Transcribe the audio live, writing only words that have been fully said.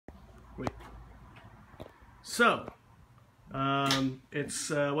Wait. So, it's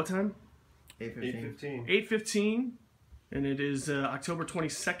what time? 8:15. 8:15, and it is October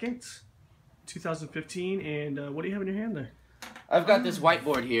 22nd, 2015. And what do you have in your hand there? I've got this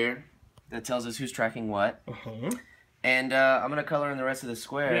whiteboard here that tells us who's tracking what. And I'm going to color in the rest of the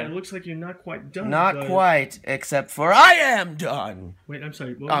square. Yeah, it looks like you're not quite done. Not quite, except for I am done. Wait, I'm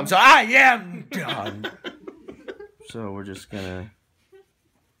sorry. So I am done. So we're just going to...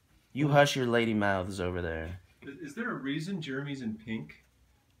 You hush your lady mouths over there. Is there a reason Jeremy's in pink?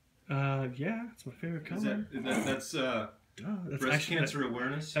 Yeah, it's my favorite color. That's breast cancer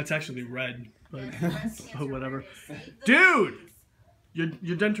awareness? That's actually red. But whatever. Dude!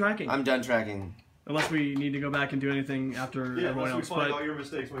 You're done tracking. I'm done tracking. Unless we need to go back and do anything after everyone else. We find all your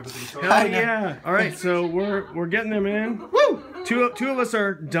mistakes when we put the guitar. Hell yeah! All right, so we're getting there, man. Woo! Two of us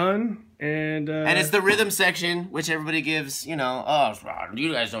are done, and it's the rhythm section, which everybody gives. You know, oh,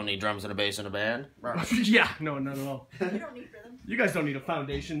 you guys don't need drums and a bass in a band. Yeah, no, not at all. You don't need rhythm. You guys don't need a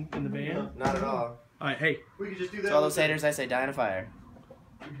foundation in the band. No, not at all. All right, hey. We could just do that. To all those haters, I say, die in a fire.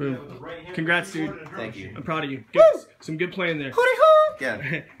 Boom. Congrats, dude. Thank you. I'm proud of you. Good, some good playing there.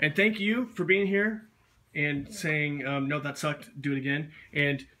 Yeah. And thank you for being here and saying, no, that sucked, do it again.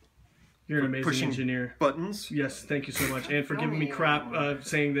 And you're an amazing engineer. Buttons. Yes, thank you so much. And for giving me crap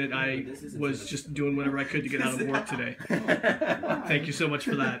saying that I was just doing whatever I could to get out of work today. Thank you so much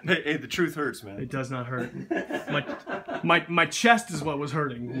for that. Hey, the truth hurts, man. It does not hurt. My chest is what was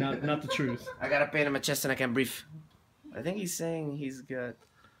hurting, not the truth. I got a pain in my chest and I can't breathe. I think he's saying he's got...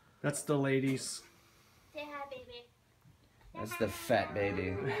 That's the ladies. Say hi, baby. That's the fat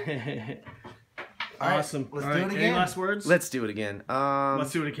baby. Awesome. Let's All do right, it again. any last words? Let's do it again.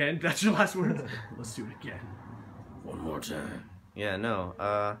 Let's do it again. That's your last words? Let's do it again. One more time. Yeah, no.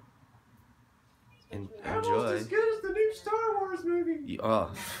 Enjoy. Almost as good as the new Star Wars movie.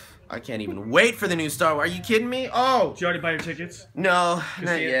 Oh, I can't even wait for the new Star Wars. Are you kidding me? Oh! Did you already buy your tickets? No,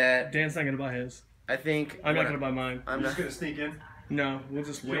 not yet. Dan's not going to buy his. I think... I'm not going to buy mine. I'm just going to sneak in. No, we'll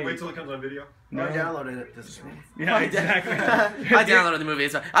just wait. Wait till it comes on video. No. I downloaded it this week. Yeah, exactly. I downloaded the movie.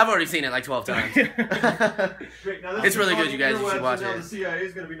 I've already seen it like 12 times. Great, now It's really good, you guys. You should watch now it. The CIA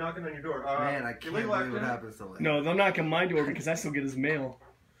is going to be knocking on your door. Man, I can't believe what happens to Lynn. No, they'll knock on my door because I still get his mail.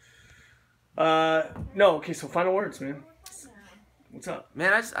 No, okay, so final words, man. What's up?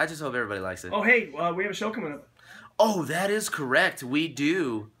 Man, I just hope everybody likes it. Oh, hey, we have a show coming up. Oh, that is correct. We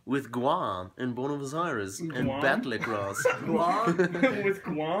do with Guam and Buenos Aires and Guam? Battlecross. Guam? With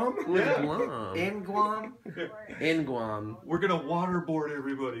Guam? With Yeah. Guam. In Guam? In Guam. We're going to waterboard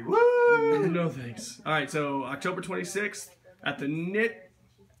everybody. Woo! No thanks. All right, so October 26th at the Knit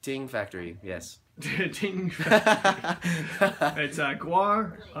Ting Factory, yes. Ting. It's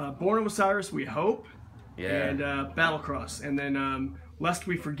Guar, Buenos Aires, we hope, Yeah. and Battlecross. And then, lest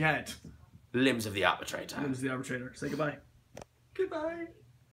we forget, Limbs of the Arbitrator. Limbs of the Arbitrator. Say goodbye. Goodbye.